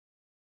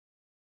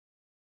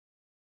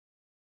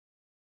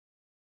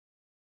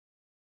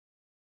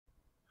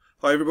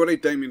Hi everybody,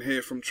 Damian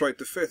here from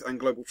TradingView and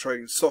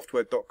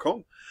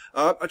globaltradingsoftware.com.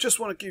 I just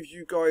want to give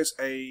you guys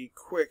a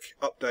quick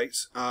update.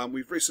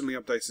 We've recently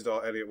updated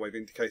our Elliott Wave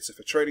indicator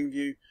for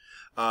TradingView.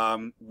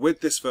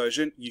 With this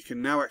version, you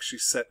can now actually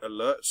set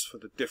alerts for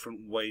the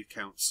different wave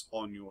counts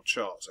on your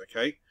chart.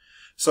 Okay,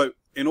 so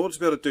in order to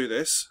be able to do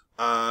this,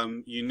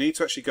 you need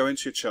to actually go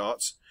into your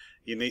chart.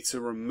 You need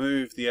to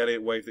remove the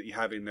Elliott Wave that you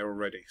have in there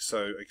already.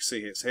 So you can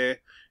see it's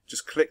here.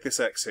 Just click this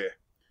X here,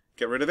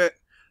 get rid of it.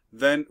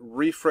 Then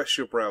refresh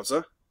your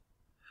browser,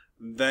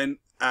 then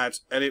add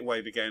Elliott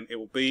Wave again. It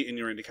will be in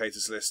your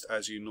indicators list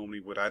as you normally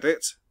would add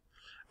it.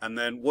 And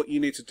then what you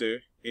need to do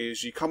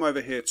is you come over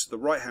here to the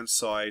right hand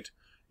side,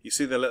 you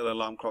see the little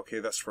alarm clock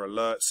here, that's for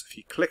alerts. If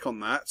you click on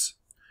that,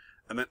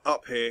 and then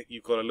up here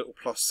you've got a little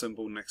plus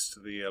symbol next to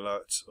the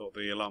alert or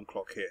the alarm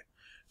clock here.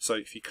 So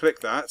if you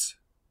click that,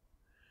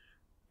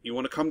 you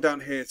want to come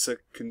down here to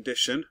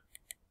condition,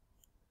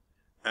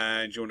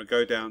 and you want to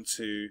go down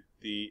to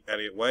the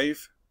Elliott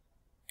Wave.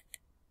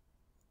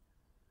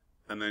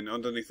 And then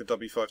underneath the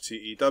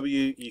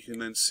W5TEW, you can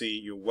then see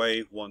your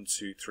wave 1,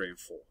 2, 3, and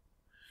 4.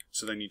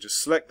 So then you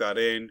just select that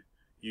in.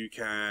 You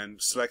can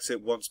select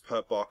it once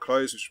per bar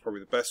close, which is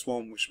probably the best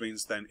one, which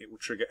means then it will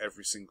trigger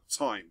every single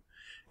time.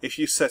 If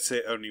you set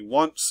it only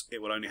once,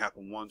 it will only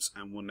happen once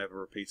and will never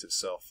repeat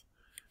itself.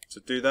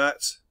 So do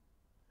that.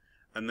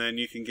 And then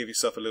you can give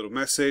yourself a little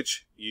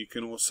message. You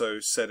can also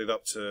set it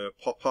up to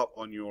pop up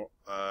on your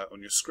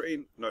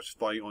screen,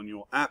 notify you on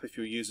your app if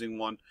you're using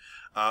one.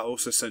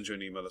 Also send you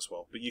an email as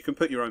well. But you can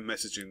put your own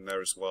message in there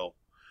as well.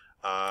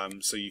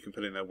 So you can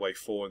put in there wave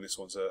 4, and this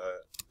one's a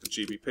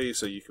GBP,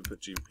 so you can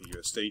put GBP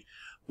USD.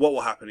 What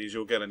will happen is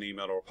you'll get an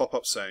email or a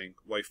pop-up saying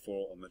wave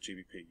 4 on the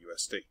GBP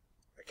USD.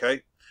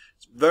 Okay,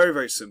 it's very,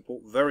 very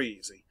simple, very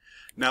easy.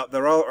 Now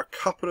there are a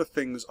couple of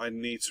things I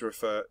need to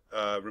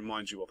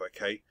remind you of.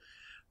 Okay.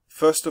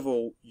 First of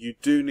all, you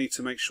do need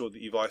to make sure that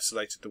you've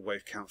isolated the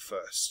wave count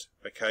first,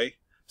 okay?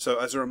 So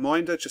as a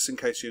reminder, just in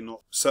case you're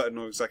not certain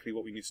of exactly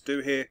what we need to do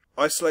here,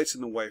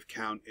 isolating the wave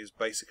count is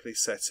basically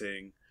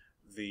setting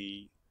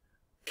the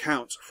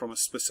count from a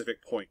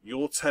specific point.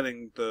 You're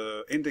telling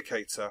the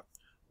indicator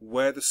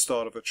where the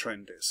start of a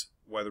trend is,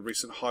 where the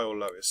recent high or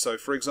low is. So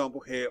for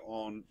example, here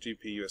on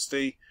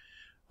GBP/USD,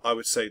 I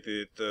would say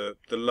the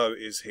low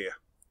is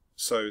here.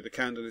 So the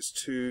candle is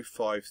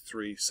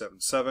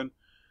 25377.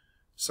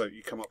 So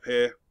you come up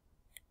here,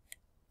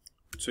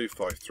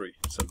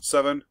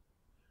 25377,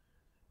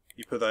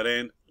 you put that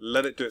in,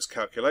 let it do its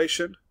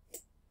calculation,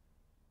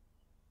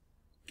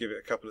 give it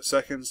a couple of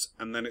seconds,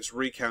 and then it's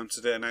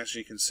recounted it, and as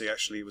you can see,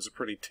 actually it was a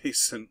pretty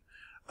decent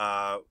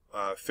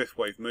fifth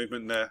wave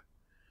movement there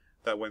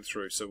that went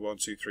through. So 1,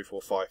 2, 3,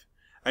 4, 5,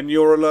 and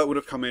your alert would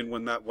have come in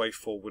when that wave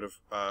 4 would have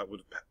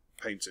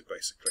painted,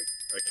 basically.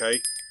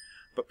 Okay,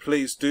 but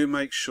please do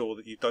make sure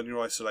that you've done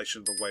your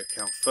isolation of the wave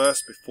count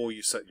first before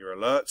you set your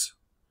alert.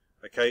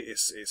 Okay,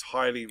 it's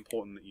highly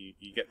important that you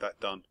get that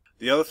done.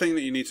 The other thing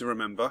that you need to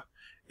remember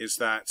is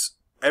that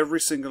every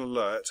single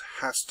alert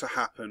has to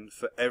happen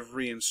for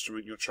every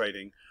instrument you're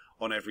trading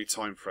on every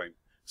time frame.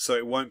 So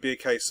it won't be a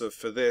case of,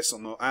 for this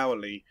on the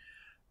hourly,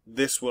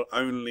 this will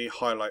only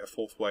highlight a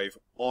fourth wave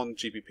on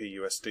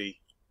GBP/USD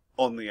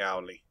on the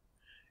hourly.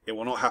 It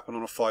will not happen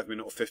on a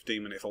 5-minute or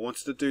 15-minute. If I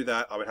wanted to do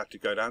that, I would have to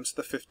go down to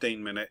the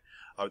 15-minute.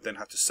 I would then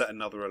have to set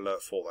another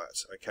alert for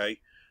that.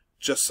 Okay,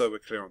 just so we're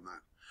clear on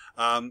that.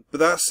 But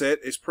that's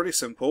it. It's pretty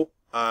simple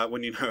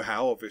when you know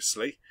how,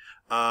 obviously.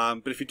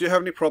 But if you do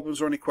have any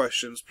problems or any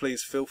questions,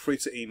 please feel free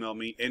to email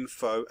me,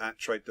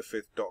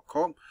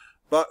 info@tradethefifth.com.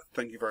 But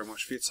thank you very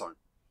much for your time.